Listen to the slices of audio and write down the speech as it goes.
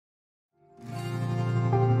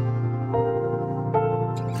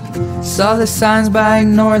Saw the signs but I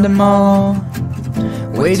ignored them all.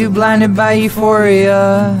 Way too blinded by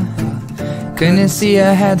euphoria. Couldn't see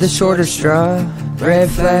I had the shorter straw.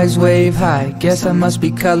 Red flags wave high, guess I must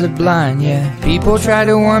be colorblind, yeah. People try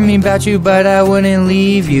to warn me about you, but I wouldn't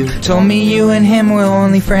leave you. Told me you and him were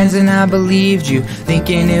only friends and I believed you.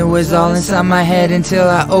 Thinking it was all inside my head until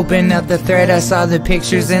I opened up the thread. I saw the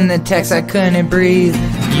pictures and the text, I couldn't breathe.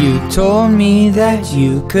 You told me that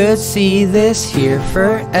you could see this here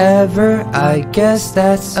forever. I guess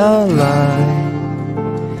that's a lie.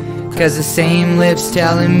 Cause the same lips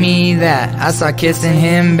telling me that I saw kissing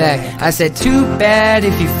him back. I said, too bad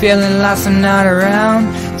if you're feeling lost, I'm not around.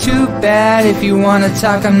 Too bad if you wanna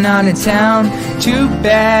talk, I'm not in town. Too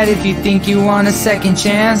bad if you think you want a second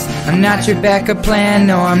chance. I'm not your backup plan,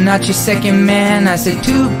 no, I'm not your second man. I said,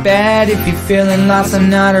 too bad if you're feeling lost, I'm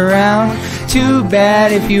not around. Too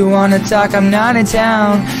bad if you wanna talk, I'm not in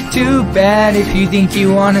town. Too bad if you think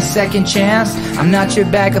you want a second chance. I'm not your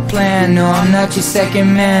backup plan, no, I'm not your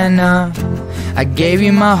second man, no. I gave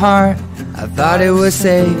you my heart, I thought it was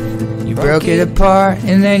safe. You broke it apart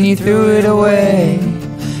and then you threw it away.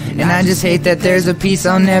 And I just hate that there's a piece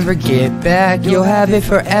I'll never get back. You'll have it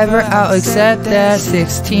forever, I'll accept that.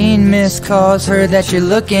 16 missed calls, heard that you're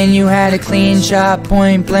looking. You had a clean shot,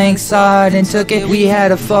 point blank, saw it and took it. We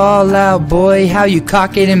had a fallout, boy, how you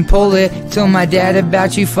cock it and pull it. Told my dad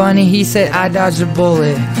about you funny, he said I dodged a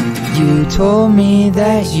bullet. You told me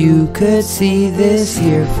that you could see this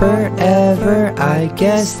here forever. I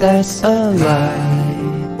guess that's a lie.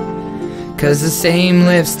 Cause the same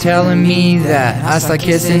lips telling me that I saw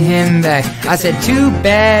kissing him back. I said, too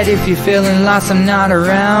bad if you're feeling lost, I'm not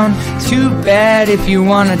around. Too bad if you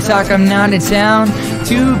wanna talk, I'm not in town.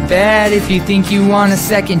 Too bad if you think you want a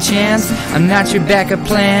second chance. I'm not your backup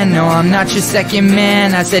plan, no, I'm not your second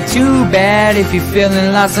man. I said, too bad if you're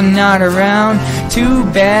feeling lost, I'm not around. Too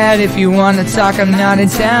bad if you wanna talk, I'm not in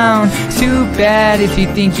town. Too bad if you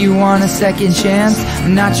think you want a second chance.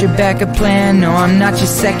 I'm not your backup plan, no, I'm not your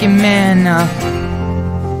second man, no.